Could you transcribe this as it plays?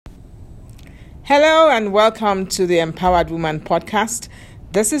Hello and welcome to the Empowered Woman podcast.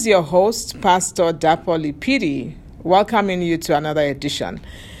 This is your host, Pastor Dapo Lipidi, welcoming you to another edition.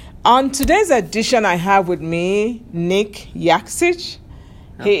 On today's edition, I have with me Nick Yaksich.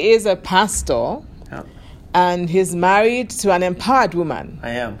 Yep. He is a pastor. Yep. And he's married to an empowered woman.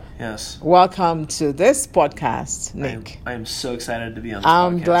 I am, yes. Welcome to this podcast, Nick. I am so excited to be on this podcast.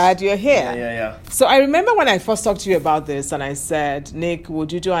 I'm glad you're here. Yeah. So I remember when I first talked to you about this and I said, Nick,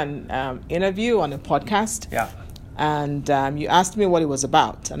 would you do an interview on a podcast? Yeah. And you asked me what it was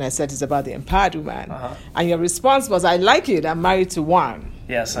about. And I said, it's about the empowered woman. Uh-huh. And your response was, I like it. I'm married to one.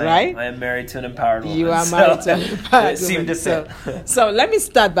 Yes, right? I am married to an empowered woman. You are married to an empowered woman. It seemed to fit. So let me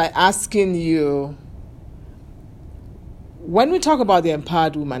start by asking you, when we talk about the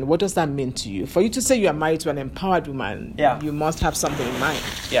empowered woman, what does that mean to you? For you to say you are married to an empowered woman, you must have something in mind.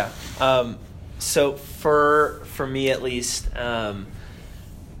 Yeah. So for me at least, when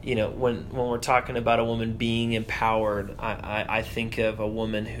we're talking about a woman being empowered, I think of a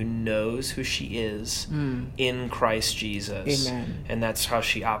woman who knows who she is in Christ Jesus. Amen. And that's how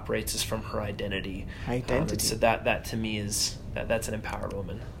she operates, is from her identity. So that to me is... That's an empowered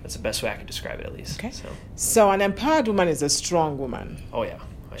woman. That's the best way I can describe it, at least. Okay. So an empowered woman is a strong woman. Oh yeah.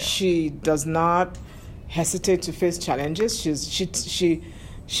 She does not hesitate to face challenges.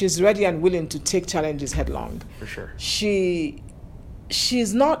 She's ready and willing to take challenges headlong. For sure.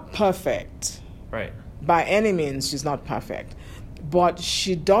 She's not perfect. Right. By any means, she's not perfect. But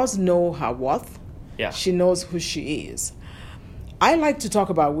she does know her worth. Yeah. She knows who she is. I like to talk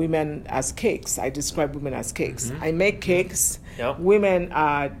about women as cakes. I describe women as cakes. Mm-hmm. I make cakes. Yep. Women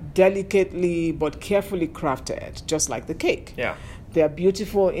are delicately but carefully crafted, just like the cake. Yeah. They're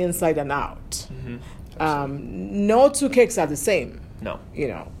beautiful inside and out. Mm-hmm. No two cakes are the same. No.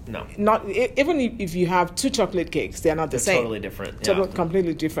 No. Not even if you have two chocolate cakes, they're not the same. Totally different.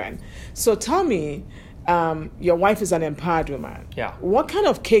 Completely different. So tell me, your wife is an empowered woman. Yeah. What kind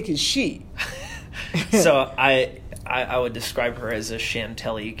of cake is she? So I would describe her as a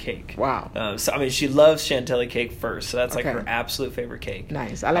chantilly cake. Wow. She loves chantilly cake first, so that's like her absolute favorite cake.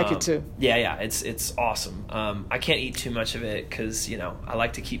 Nice. I like it too. Yeah. It's awesome. I can't eat too much of it because I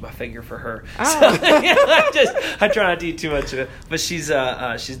like to keep my figure for her. Oh. So I try not to eat too much of it. But she's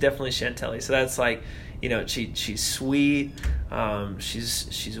definitely chantilly. So that's like, she's sweet.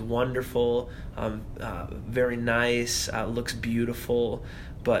 She's wonderful. Very nice. Looks beautiful.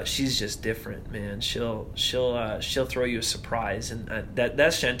 But she's just different, man. She'll throw you a surprise, and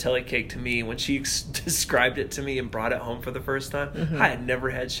that's chantilly cake to me. When she described it to me and brought it home for the first time, I had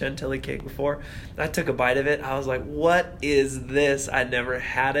never had chantilly cake before. I took a bite of it. I was like, "What is this?" I never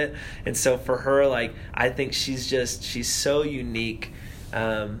had it, and so for her, I think she's so unique,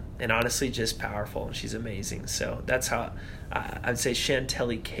 and honestly, just powerful. And she's amazing. So that's how. I'd say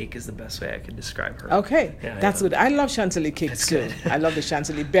chantilly cake is the best way I can describe her. Okay, that's good. I love chantilly cake too. I love the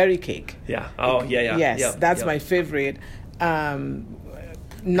chantilly berry cake. Yeah. Oh, yeah. Yes, that's my favorite.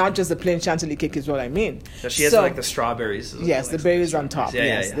 Not just the plain chantilly cake is what I mean. So she has the strawberries. Yes, the berries on top.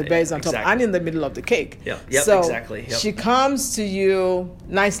 The berries on top and in the middle of the cake. Yep, so exactly. Yep. She comes to you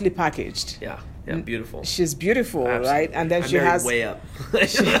nicely packaged. Yeah, beautiful. She's beautiful, absolutely. Right? And then she has way up.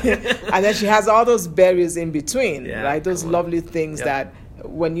 and then she has all those berries in between, right? Those lovely things that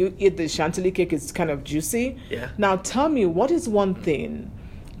when you eat the chantilly cake, it's kind of juicy. Yeah. Now tell me, what is one thing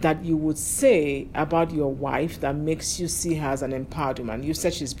that you would say about your wife that makes you see her as an empowered woman? You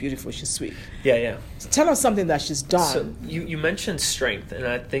said she's beautiful, she's sweet. Yeah. Tell us something that she's done. So you mentioned strength, and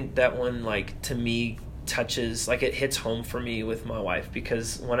I think that one, to me, touches, it hits home for me with my wife,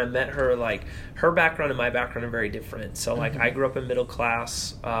 because when I met her, her background and my background are very different. So I grew up in middle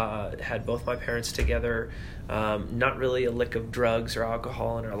class, had both my parents together, not really a lick of drugs or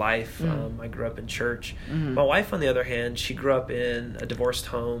alcohol in our life. I grew up in church. My wife, on the other hand, she grew up in a divorced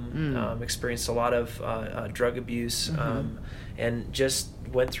home, experienced a lot of drug abuse, and just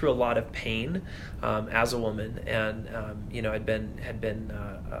went through a lot of pain as a woman, and had been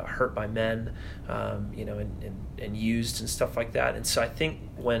hurt by men, and used and stuff like that. And so I think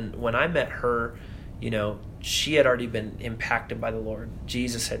when I met her, she had already been impacted by the Lord.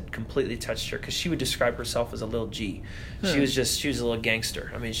 Jesus had completely touched her, because she would describe herself as a little G. She was a little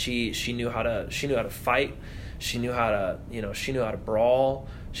gangster. I mean, she knew how to fight. She knew how to brawl.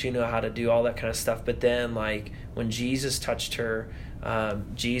 She knew how to do all that kind of stuff. But then, when Jesus touched her,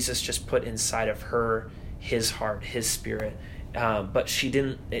 Jesus just put inside of her his heart, his spirit. But she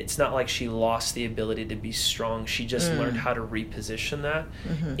didn't, it's not like she lost the ability to be strong. She just learned how to reposition that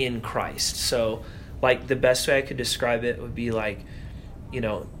in Christ. So, the best way I could describe it would be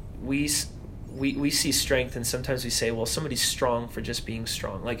we see strength, and sometimes we say, well, somebody's strong for just being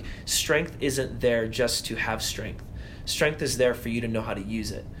strong. Like, strength isn't there just to have strength. Strength is there for you to know how to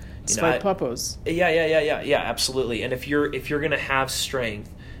use it. It's for purpose. Yeah, absolutely. And if you're going to have strength,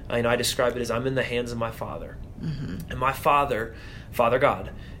 I describe it as I'm in the hands of my Father. And my Father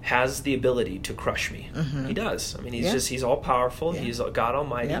God, has the ability to crush me. He does. I mean, he's all powerful. He's God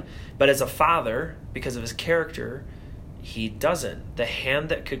Almighty. But as a father, because of his character, he doesn't. The hand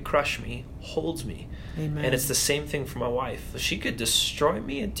that could crush me holds me. Amen. And it's the same thing for my wife. She could destroy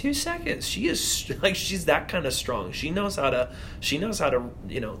me in 2 seconds. She's that kind of strong. She knows how to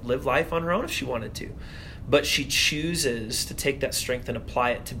live life on her own if she wanted to. But she chooses to take that strength and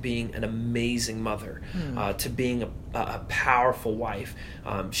apply it to being an amazing mother, to being a powerful wife.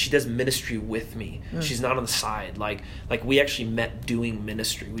 She does ministry with me. She's not on the side. Like we actually met doing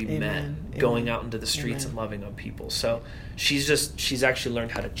ministry. We met going out into the streets and loving on people. So she's actually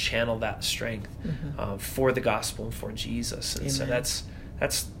learned how to channel that strength for the gospel and for Jesus. And so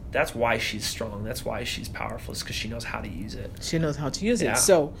that's why she's strong. That's why she's powerful. It's because she knows how to use it. She knows how to use it.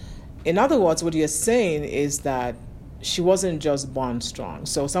 So, in other words, what you're saying is that she wasn't just born strong.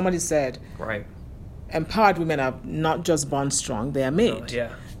 So somebody said, right, empowered women are not just born strong, they are made.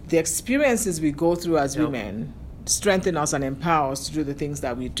 The experiences we go through as women strengthen us and empower us to do the things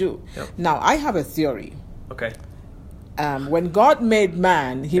that we do. Now, I have a theory. Okay. When God made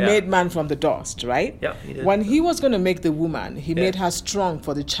man, he made man from the dust, right? Yeah, he did. When he was going to make the woman, he made her strong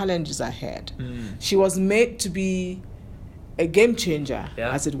for the challenges ahead. She was made to be a game changer,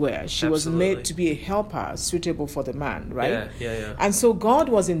 as it were. She was made to be a helper suitable for the man, right? Yeah. And so God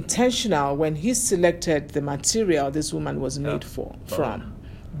was intentional when he selected the material this woman was made from.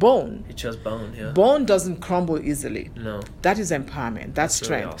 Bone. He chose bone, Bone doesn't crumble easily. No. That is empowerment. That's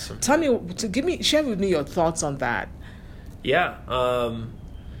strength. Really awesome. Tell me, share with me your thoughts on that. Yeah.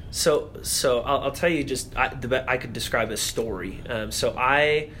 So I'll tell you I could describe a story. So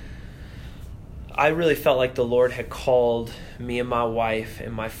I really felt like the Lord had called me and my wife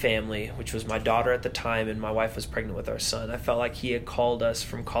and my family, which was my daughter at the time, and my wife was pregnant with our son. I felt like he had called us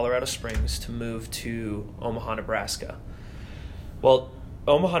from Colorado Springs to move to Omaha, Nebraska. Well,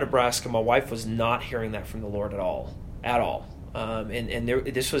 Omaha, Nebraska, my wife was not hearing that from the Lord at all.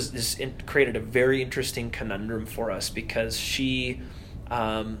 This created a very interesting conundrum for us because she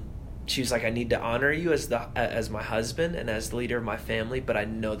was like, I need to honor you as my husband and as the leader of my family, but I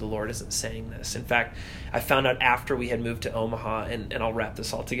know the Lord isn't saying this. In fact, I found out after we had moved to Omaha, and I'll wrap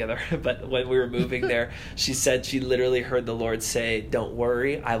this all together, but when we were moving there, she said she literally heard the Lord say, don't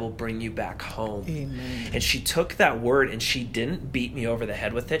worry, I will bring you back home. Amen. And she took that word and she didn't beat me over the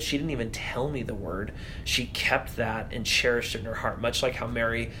head with it. She didn't even tell me the word. She kept that and cherished it in her heart, much like how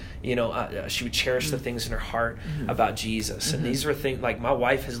Mary, she would cherish the things in her heart about Jesus. And these were things like my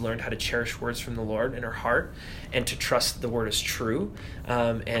wife has learned how to cherish words from the Lord in her heart and to trust that the word is true,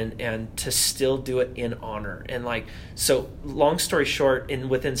 and to still do it in honor. And so long story short,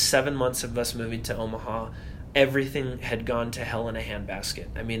 within 7 months of us moving to Omaha, everything had gone to hell in a handbasket.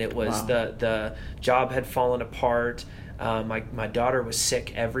 I mean, it was the job had fallen apart. My daughter was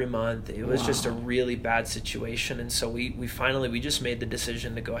sick every month. It was just a really bad situation. And so we finally just made the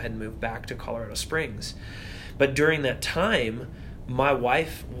decision to go ahead and move back to Colorado Springs. But during that time, my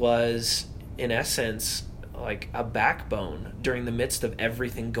wife was, in essence, like a backbone during the midst of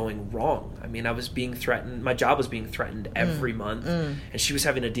everything going wrong. I mean, I was being threatened. My job was being threatened every month, and she was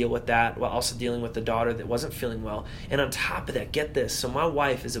having to deal with that while also dealing with the daughter that wasn't feeling well. And on top of that, get this. So my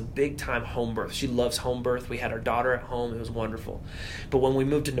wife is a big-time home birth. She loves home birth. We had our daughter at home. It was wonderful. But when we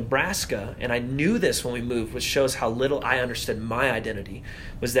moved to Nebraska, and I knew this when we moved, which shows how little I understood my identity,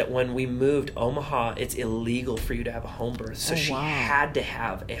 was that when we moved, Omaha, it's illegal for you to have a home birth. So she had to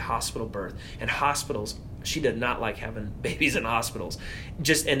have a hospital birth. And hospitals, she did not like having babies in hospitals.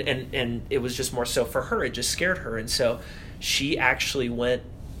 And it was just more so for her. It just scared her. And so she actually went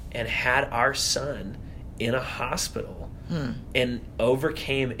and had our son in a hospital and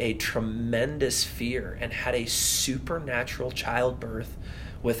overcame a tremendous fear and had a supernatural childbirth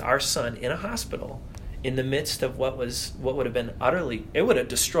with our son in a hospital in the midst of what would have been it would have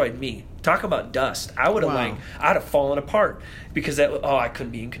destroyed me. Talk about dust. I would have I'd have fallen apart because I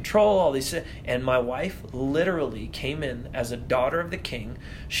couldn't be in control, all these. And my wife literally came in as a daughter of the king.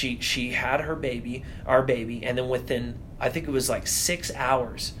 She had our baby, and then within, I think it was 6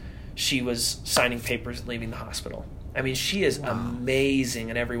 hours, she was signing papers and leaving the hospital. I mean, she is amazing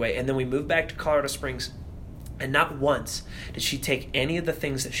in every way. And then we moved back to Colorado Springs. And not once did she take any of the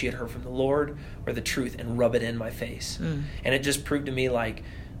things that she had heard from the Lord or the truth and rub it in my face. And it just proved to me like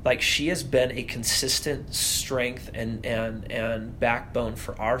she has been a consistent strength and backbone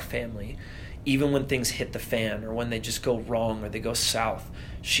for our family even when things hit the fan or when they just go wrong or they go south,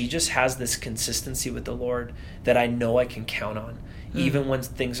 she just has this consistency with the Lord that I know I can count on, even when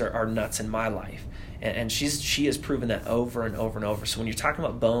things are nuts in my life. And she has proven that over and over and over. So when you're talking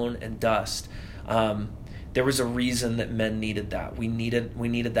about bone and dust, there was a reason that men needed that. We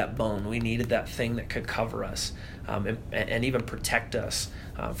needed that bone. We needed that thing that could cover us and even protect us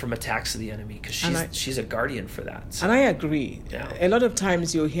from attacks of the enemy, because she's a guardian for that. So, and I agree. Yeah. A lot of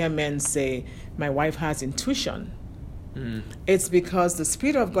times you'll hear men say, my wife has intuition. It's because the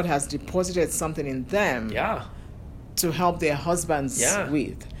Spirit of God has deposited something in them to help their husbands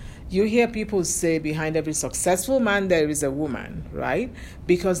with. You hear people say behind every successful man there is a woman, right?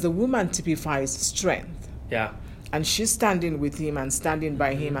 Because the woman typifies strength. Yeah. And she's standing with him and standing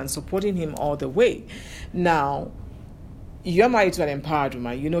by him and supporting him all the way. Now, you're married to an empowered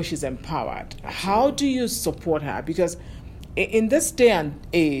woman. You know she's empowered. Absolutely. How do you support her? Because in this day and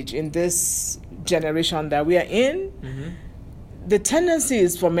age, in this generation that we are in, the tendency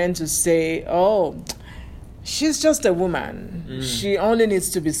is for men to say, oh, she's just a woman. She only needs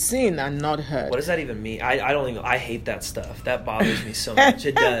to be seen and not heard. What does that even mean? I hate that stuff. That bothers me so much.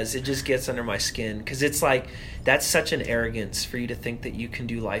 It does. It just gets under my skin, because it's like, that's such an arrogance for you to think that you can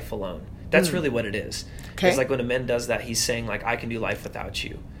do life alone. That's really what it is. Okay. It's like when a man does that, he's saying like, I can do life without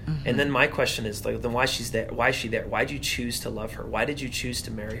you. And then my question is like, then why she's there? Why is she there? Why did you choose to love her? Why did you choose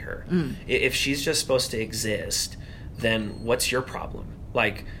to marry her? If she's just supposed to exist, then what's your problem?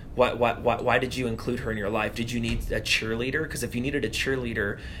 Like, why did you include her in your life? Did you need a cheerleader? Because if you needed a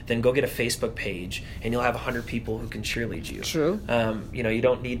cheerleader, then go get a Facebook page and you'll have 100 people who can cheerlead you. True. You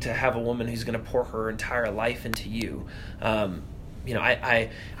don't need to have a woman who's going to pour her entire life into you. I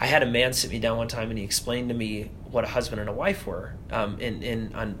had a man sit me down one time and he explained to me what a husband and a wife were,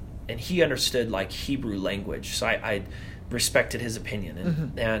 and he understood like Hebrew language, so I respected his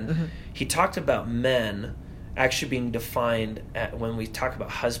opinion, and he talked about men actually being defined when we talk about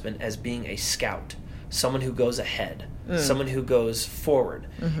husband as being a scout, someone who goes ahead, someone who goes forward.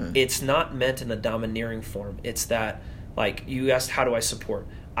 It's not meant in a domineering form. It's that, like you asked, how do I support?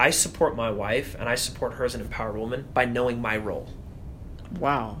 I support my wife and I support her as an empowered woman by knowing my role.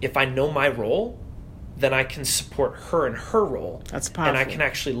 Wow. If I know my role, then I can support her in her role. That's powerful. And I can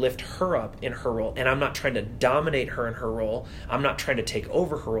actually lift her up in her role. And I'm not trying to dominate her in her role. I'm not trying to take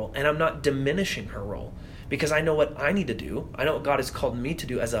over her role. And I'm not diminishing her role. Because I know what I need to do. I know what God has called me to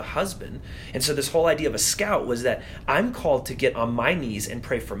do as a husband. And so this whole idea of a scout was that I'm called to get on my knees and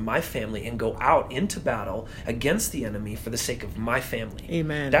pray for my family and go out into battle against the enemy for the sake of my family.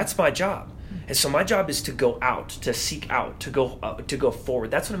 Amen. That's my job. And so my job is to go out, to seek out, to go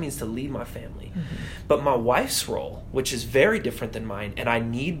forward. That's what it means to lead my family. But my wife's role, which is very different than mine, and I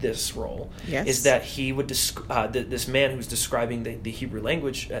need this role, is that he would this man who's describing the Hebrew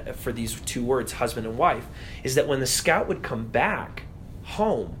language for these two words, husband and wife, is that when the scout would come back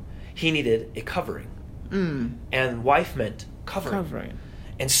home, he needed a covering. And wife meant covering.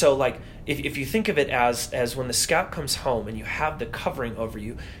 And so, like, if you think of it as when the scout comes home and you have the covering over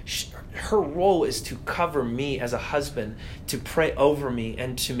you, her role is to cover me as a husband, to pray over me,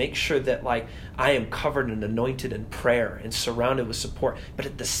 and to make sure that, like, I am covered and anointed in prayer and surrounded with support. But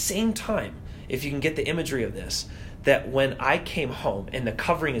at the same time, if you can get the imagery of this, that when I came home and the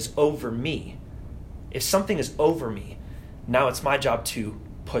covering is over me, if something is over me, now it's my job to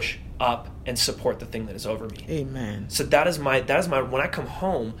push up and support the thing that is over me. Amen. So that is my when I come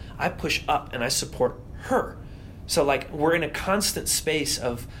home, I push up and I support her. So, like, we're in a constant space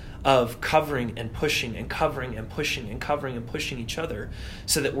of covering and pushing and covering and pushing and covering and pushing each other,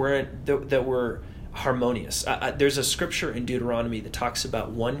 so that we're harmonious. There's a scripture in Deuteronomy that talks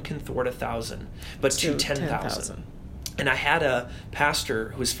about 1 can thwart 1,000, but 2 10,000. And I had a pastor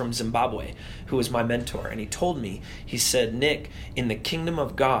who was from Zimbabwe who was my mentor, and he told me, he said, Nick, in the kingdom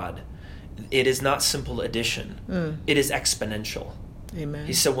of God, it is not simple addition. It is exponential. Amen.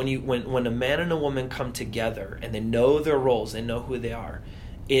 He said when a man and a woman come together and they know their roles, they know who they are,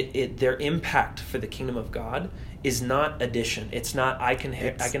 their impact for the kingdom of God is not addition. It's not I can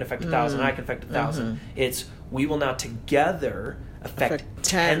affect 1,000, I can affect 1,000. It's we will now together affect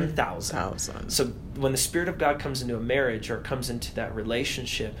 10,000. So when the Spirit of God comes into a marriage or comes into that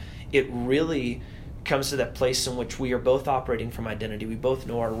relationship, it really comes to that place in which we are both operating from identity. We both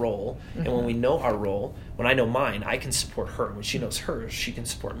know our role. And when we know our role, when I know mine, I can support her. When she knows hers, she can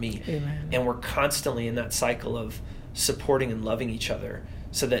support me. Amen. And we're constantly in that cycle of supporting and loving each other,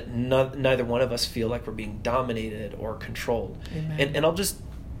 so that neither one of us feel like we're being dominated or controlled. Amen. And I'll just,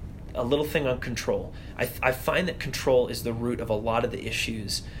 a little thing on control. I find that control is the root of a lot of the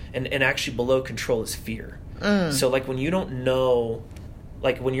issues. And actually below control is fear. So, like, when you don't know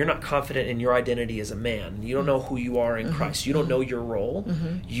like when you're not confident in your identity as a man, you don't know who you are in Christ, you don't know your role,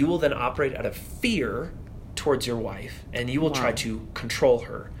 you will then operate out of fear towards your wife, and you will try to control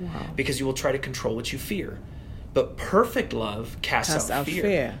her because you will try to control what you fear. But perfect love casts out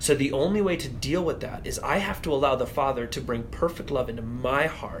fear. So the only way to deal with that is I have to allow the Father to bring perfect love into my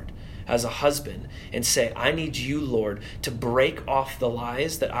heart as a husband and say, I need you, Lord, to break off the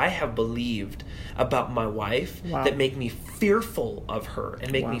lies that I have believed about my wife that make me fearful of her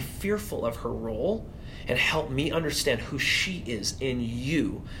and make me fearful of her role, and help me understand who she is in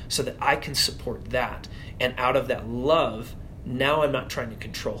you so that I can support that. And out of that love, now I'm not trying to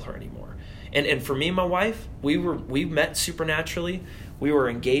control her anymore. And for me and my wife, we met supernaturally. We were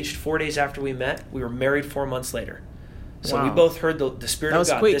engaged 4 days after we met. We were married 4 months later. So we both heard the Spirit of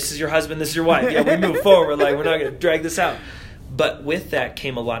God. Quick. This is your husband, this is your wife. Yeah, we move forward. Like, we're not going to drag this out. But with that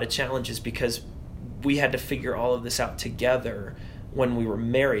came a lot of challenges because we had to figure all of this out together when we were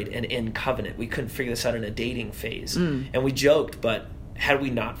married and in covenant. We couldn't figure this out in a dating phase. And we joked, but had we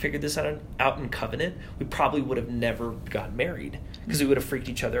not figured this out in covenant, we probably would have never got married because we would have freaked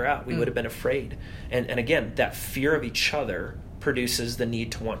each other out. We would have been afraid. And again, that fear of each other produces the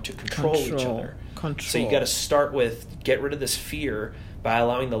need to want to control each other. So you got to start with, get rid of this fear by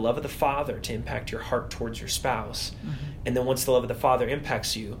allowing the love of the Father to impact your heart towards your spouse. And then once the love of the Father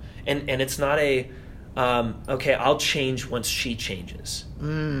impacts you, and it's not a, okay, I'll change once she changes.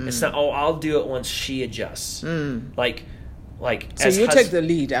 It's not, I'll do it once she adjusts. Like so you take the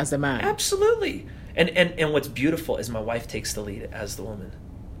lead as a man. Absolutely. And what's beautiful is my wife takes the lead as the woman.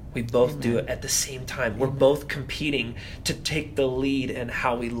 We both do it at the same time. We're both competing to take the lead in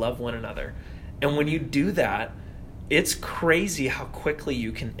how we love one another. And when you do that, it's crazy how quickly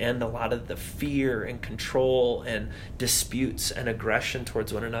you can end a lot of the fear and control and disputes and aggression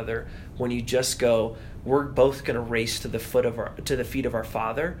towards one another when you just go, we're both going to race to the feet of our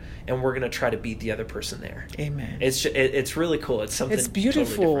Father, and we're going to try to beat the other person there. Amen. It's really cool. It's something. It's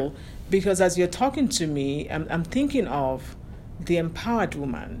beautiful totally because as you're talking to me, I'm thinking of the empowered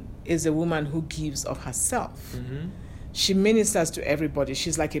woman is a woman who gives of herself. She ministers to everybody.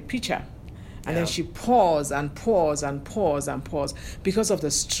 She's like a pitcher. And then she pours and pours and pours and pours because of the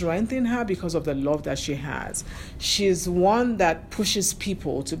strength in her, because of the love that she has. She's one that pushes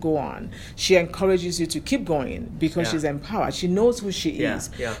people to go on. She encourages you to keep going because she's empowered. She knows who she is.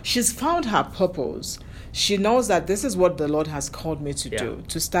 She's found her purpose. She knows that this is what the Lord has called me to do,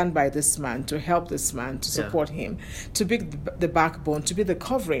 to stand by this man, to help this man, to support him, to be the backbone, to be the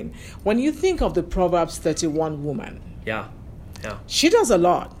covering. When you think of the Proverbs 31 woman, she does a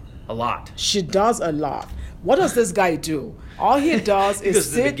lot. A lot. She does a lot. What does this guy do? All he does is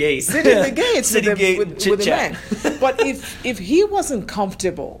sit in the gates with the men. But if he wasn't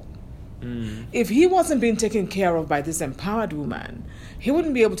comfortable, if he wasn't being taken care of by this empowered woman, he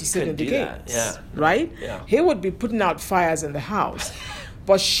wouldn't be able to sit in the gates, right? He would be putting out fires in the house.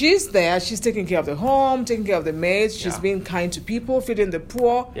 But she's there. She's taking care of the home, taking care of the maids. She's being kind to people, feeding the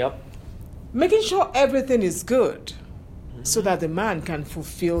poor, making sure everything is good, so that the man can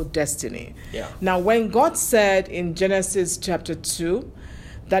fulfill destiny. Now, when God said in Genesis chapter 2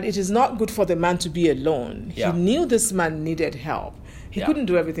 that it is not good for the man to be alone, he knew this man needed help. He couldn't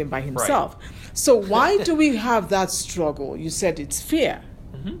do everything by himself. So why do we have that struggle? You said it's fear.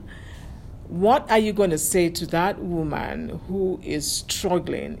 What are you going to say to that woman who is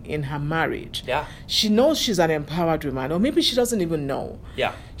struggling in her marriage? She knows she's an empowered woman, or maybe she doesn't even know.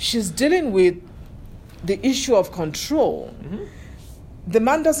 She's dealing with the issue of control. The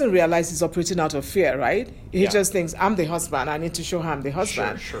man doesn't realize he's operating out of fear, right? He just thinks, I'm the husband. I need to show her I'm the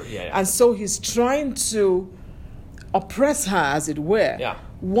husband. And so he's trying to oppress her, as it were.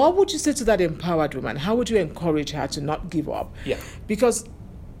 What would you say to that empowered woman? How would you encourage her to not give up? Because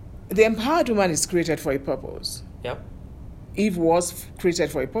the empowered woman is created for a purpose. Eve was created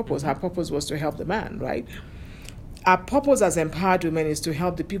for a purpose. Her purpose was to help the man, right? Our purpose as empowered women is to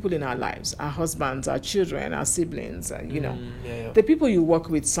help the people in our lives, our husbands, our children, our siblings, the people you work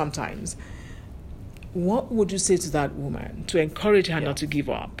with sometimes. What would you say to that woman to encourage her not to give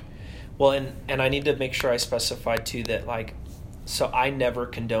up? Well, and I need to make sure I specify too that, like, so I never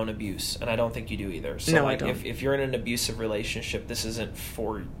condone abuse, and I don't think you do either. So no, like I don't. If you're in an abusive relationship, this isn't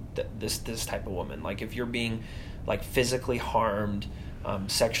for this type of woman. Like if you're being like physically harmed,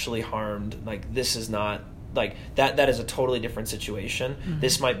 sexually harmed, like this is not like that is a totally different situation.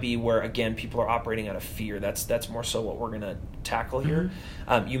 This might be where, again, people are operating out of fear. That's more so what we're going to tackle here.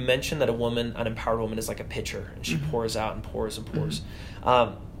 You mentioned that an empowered woman is like a pitcher, and she pours out and pours and pours.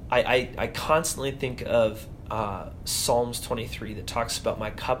 I constantly think of Psalms 23 that talks about my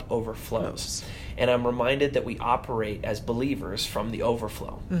cup overflows. And I'm reminded that we operate as believers from the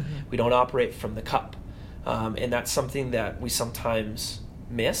overflow. We don't operate from the cup. And that's something that we sometimes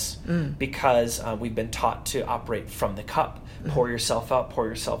miss because we've been taught to operate from the cup. Pour yourself out, pour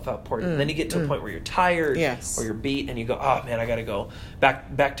yourself out, pour. And then you get to a point where you're tired or you're beat and you go, oh man, I got to go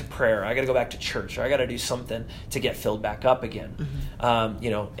back to prayer. I got to go back to church. Or I got to do something to get filled back up again.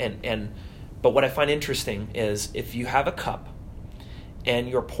 But what I find interesting is if you have a cup and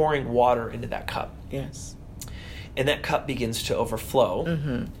you're pouring water into that cup, and that cup begins to overflow,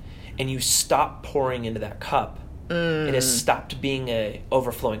 and you stop pouring into that cup, it has stopped being a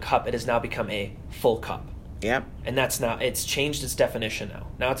overflowing cup. It has now become a full cup. Yep. And that's now, it's changed its definition now.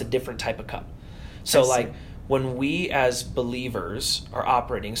 Now it's a different type of cup. So like when we as believers are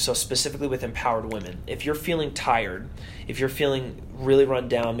operating, so specifically with empowered women, if you're feeling tired, if you're feeling really run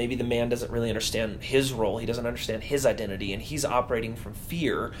down, maybe the man doesn't really understand his role, he doesn't understand his identity, and he's operating from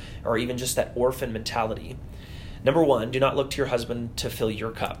fear or even just that orphan mentality. Number one, do not look to your husband to fill your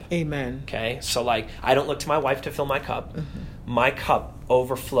cup. Amen. Okay? So like, I don't look to my wife to fill my cup. My cup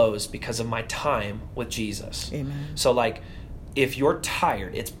overflows because of my time with Jesus. Amen. So like, if you're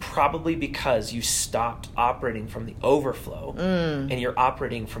tired, it's probably because you stopped operating from the overflow and you're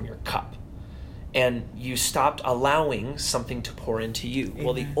operating from your cup. And you stopped allowing something to pour into you. Amen.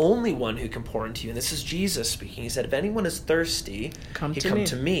 Well, the only one who can pour into you, and this is Jesus speaking, he said, if anyone is thirsty, come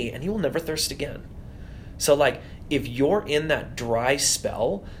to me, and he will never thirst again. So like, if you're in that dry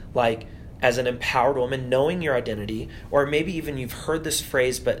spell, like as an empowered woman, knowing your identity, or maybe even you've heard this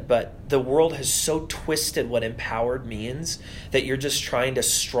phrase, but the world has so twisted what empowered means that you're just trying to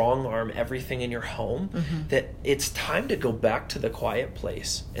strong arm everything in your home, that it's time to go back to the quiet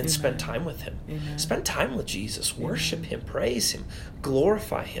place and spend time with him. Spend time with Jesus, worship him, praise him,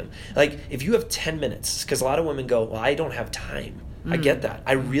 glorify him. Like if you have 10 minutes, because a lot of women go, well, I don't have time. I get that.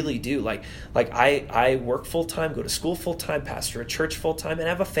 I really do. Like I work full-time, go to school full-time, pastor a church full-time, and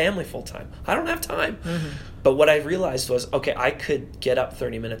have a family full-time. I don't have time. But what I realized was, okay, I could get up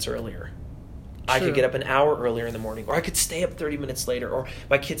 30 minutes earlier. I could get up an hour earlier in the morning, or I could stay up 30 minutes later, or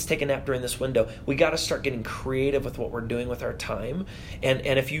my kids take a nap during this window. We got to start getting creative with what we're doing with our time. And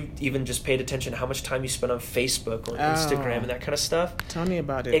if you even just paid attention to how much time you spend on Facebook or Instagram and that kind of stuff. Tell me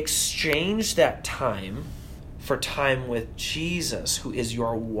about it. Exchange that time for time with Jesus, who is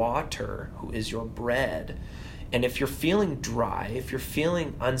your water, who is your bread. And if you're feeling dry, if you're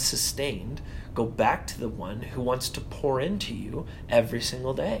feeling unsustained, go back to the one who wants to pour into you every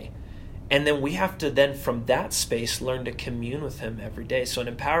single day. And then we have to then from that space learn to commune with him every day. So an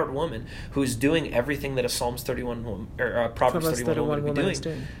empowered woman who is doing everything that a Psalms 31 woman, or Proverbs 31 woman would be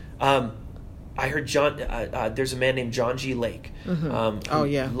doing. I heard there's a man named John G. Lake.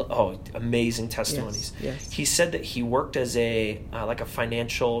 Amazing testimonies. Yes. He said that he worked as a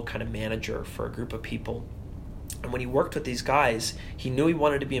financial kind of manager for a group of people. And when he worked with these guys, he knew he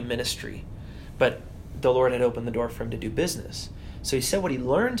wanted to be in ministry, but the Lord had opened the door for him to do business. So he said what he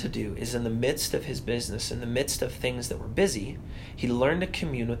learned to do is in the midst of his business, in the midst of things that were busy, he learned to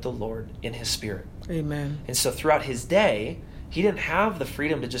commune with the Lord in his spirit. Amen. And so throughout his day, he didn't have the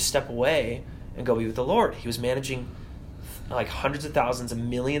freedom to just step away and go be with the Lord. He was managing like hundreds of thousands and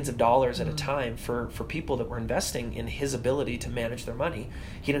millions of dollars at a time for people that were investing in his ability to manage their money.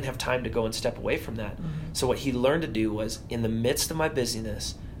 He didn't have time to go and step away from that. So what he learned to do was, in the midst of my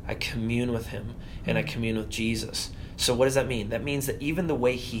busyness, I commune with him and I commune with Jesus. So what does that mean? That means that even the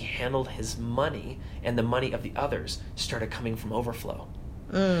way he handled his money and the money of the others started coming from overflow.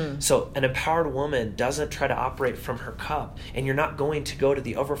 So an empowered woman doesn't try to operate from her cup, and you're not going to go to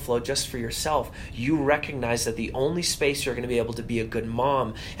the overflow just for yourself. You recognize that the only space you're going to be able to be a good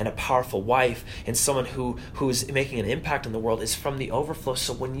mom and a powerful wife and someone who is making an impact in the world is from the overflow.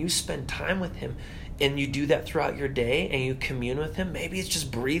 So when you spend time with him and you do that throughout your day and you commune with him, maybe it's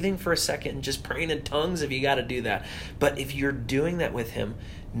just breathing for a second and just praying in tongues if you got to do that. But if you're doing that with him,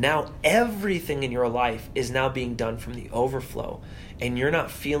 now everything in your life is now being done from the overflow. And you're not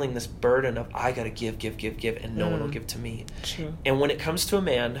feeling this burden of, I got to give, and no one will give to me. True. And when it comes to a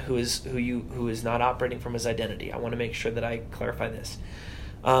man who is not operating from his identity, I want to make sure that I clarify this.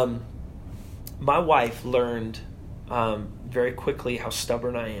 My wife learned very quickly how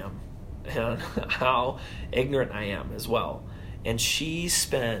stubborn I am and how ignorant I am as well. And she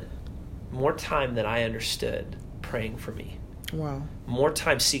spent more time than I understood praying for me. Wow. More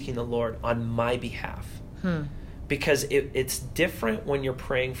time seeking the Lord on my behalf. Because it's different when you're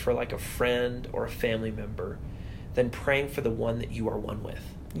praying for like a friend or a family member than praying for the one that you are one with.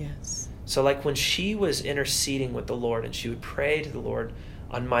 Yes. So like when she was interceding with the Lord and she would pray to the Lord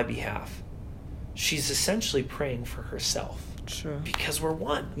on my behalf, she's essentially praying for herself. True. Because we're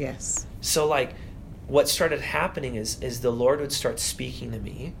one. Yes. So like what started happening is the Lord would start speaking to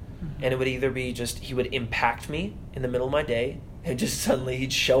me, and it would either be just he would impact me in the middle of my day, and just suddenly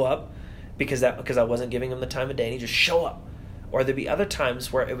he'd show up because I wasn't giving him the time of day, and he'd just show up. Or there'd be other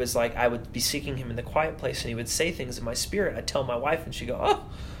times where it was like I would be seeking him in the quiet place, and he would say things in my spirit. I'd tell my wife, and she'd go,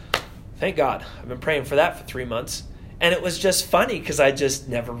 "Oh, thank God. I've been praying for that for 3 months." And it was just funny because I just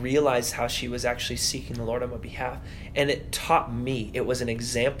never realized how she was actually seeking the Lord on my behalf. And it taught me, it was an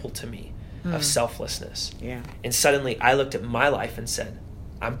example to me of selflessness. Yeah. And suddenly I looked at my life and said,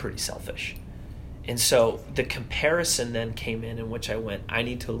 I'm pretty selfish. And so the comparison then came in which I went, I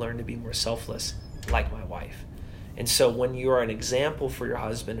need to learn to be more selfless like my wife. And so when you are an example for your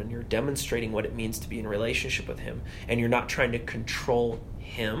husband and you're demonstrating what it means to be in a relationship with him, and you're not trying to control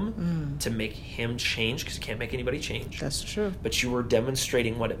him to make him change, because you can't make anybody change. That's true. But you were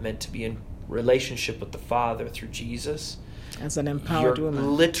demonstrating what it meant to be in relationship with the Father through Jesus. As an empowered You're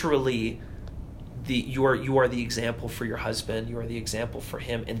woman. literally you are the example for your husband. You are the example for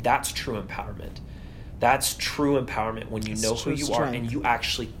him, and that's true empowerment. That's true empowerment when you know who you are and you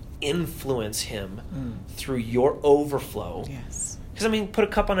actually influence him through your overflow. Yes. Because, I mean, put a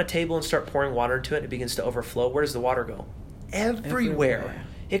cup on a table and start pouring water into it, and it begins to overflow. Where does the water go? Everywhere.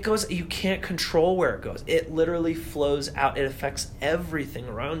 It goes, you can't control where it goes. It literally flows out. It affects everything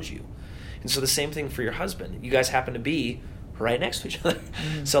around you. And so the same thing for your husband. You guys happen to be right next to each other.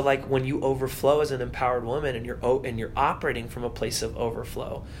 So like when you overflow as an empowered woman and you're operating from a place of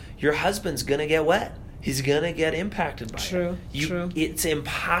overflow, your husband's going to get wet. He's going to get impacted by it. True. It's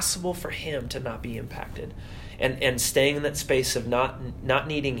impossible for him to not be impacted. And staying in that space of not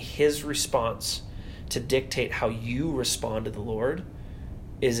needing his response to dictate how you respond to the Lord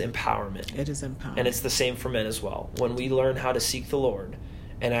is empowerment. It is empowerment. And it's the same for men as well. When we learn how to seek the Lord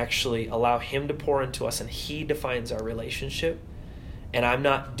and actually allow him to pour into us and he defines our relationship, and I'm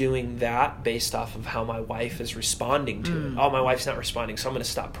not doing that based off of how my wife is responding to it. Oh, my wife's not responding, so I'm going to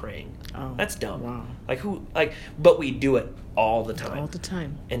stop praying. Oh, that's dumb. Wow. But we do it all the time. All the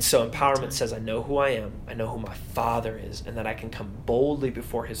time. And so empowerment says, I know who I am, I know who my Father is, and that I can come boldly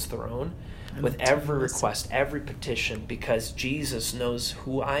before his throne with every request, every petition, because Jesus knows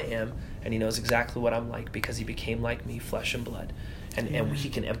who I am, and he knows exactly what I'm like because he became like me, flesh and blood, and he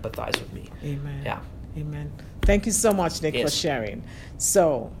can empathize with me. Amen. Yeah. Amen. Thank you so much, Nick, for sharing.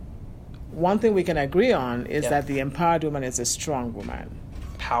 So, one thing we can agree on is that the empowered woman is a strong woman.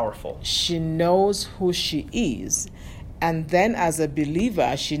 Powerful. She knows who she is. And then as a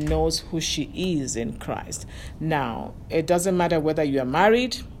believer, she knows who she is in Christ. Now, it doesn't matter whether you are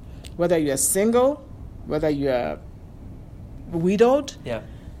married, whether you are single, whether you are widowed. Yeah.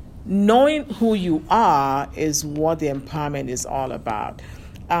 Knowing who you are is what the empowerment is all about.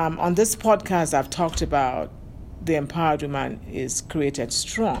 On this podcast, I've talked about the empowered woman is created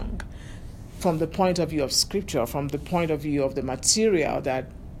strong from the point of view of Scripture, from the point of view of the material that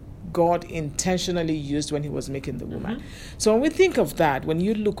God intentionally used when he was making the woman. So when we think of that, when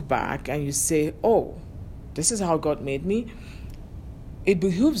you look back and you say, oh, this is how God made me, it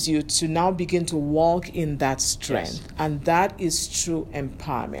behooves you to now begin to walk in that strength. Yes. And that is true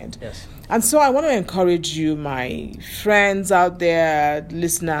empowerment. Yes. And so I want to encourage you, my friends out there,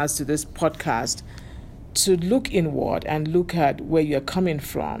 listeners to this podcast, to look inward and look at where you're coming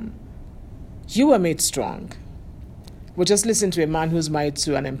from. You were made strong. We just listened to a man who's married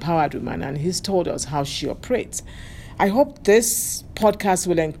to an empowered woman, and he's told us how she operates. I hope this podcast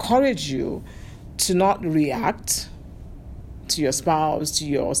will encourage you to not react to your spouse, to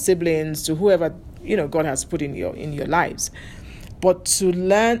your siblings, to whoever God has put in your lives, but to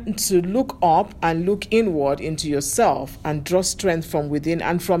learn to look up and look inward into yourself and draw strength from within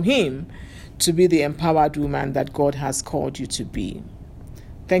and from him to be the empowered woman that God has called you to be.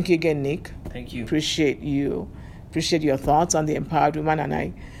 Thank you again, Nick. Thank you. Appreciate you. Appreciate your thoughts on the empowered woman,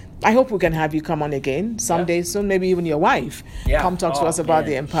 and I hope we can have you come on again someday soon, maybe even your wife. Come talk to us about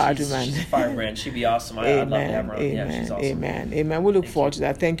the empowered woman. She's a firebrand. She'd be awesome. I'd love to have her on. Amen. Yeah, she's awesome. Amen. We look forward to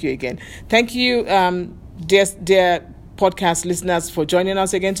that. Thank you again. Thank you, dear podcast listeners, for joining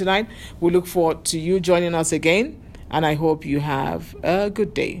us again tonight. We look forward to you joining us again, and I hope you have a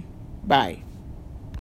good day. Bye.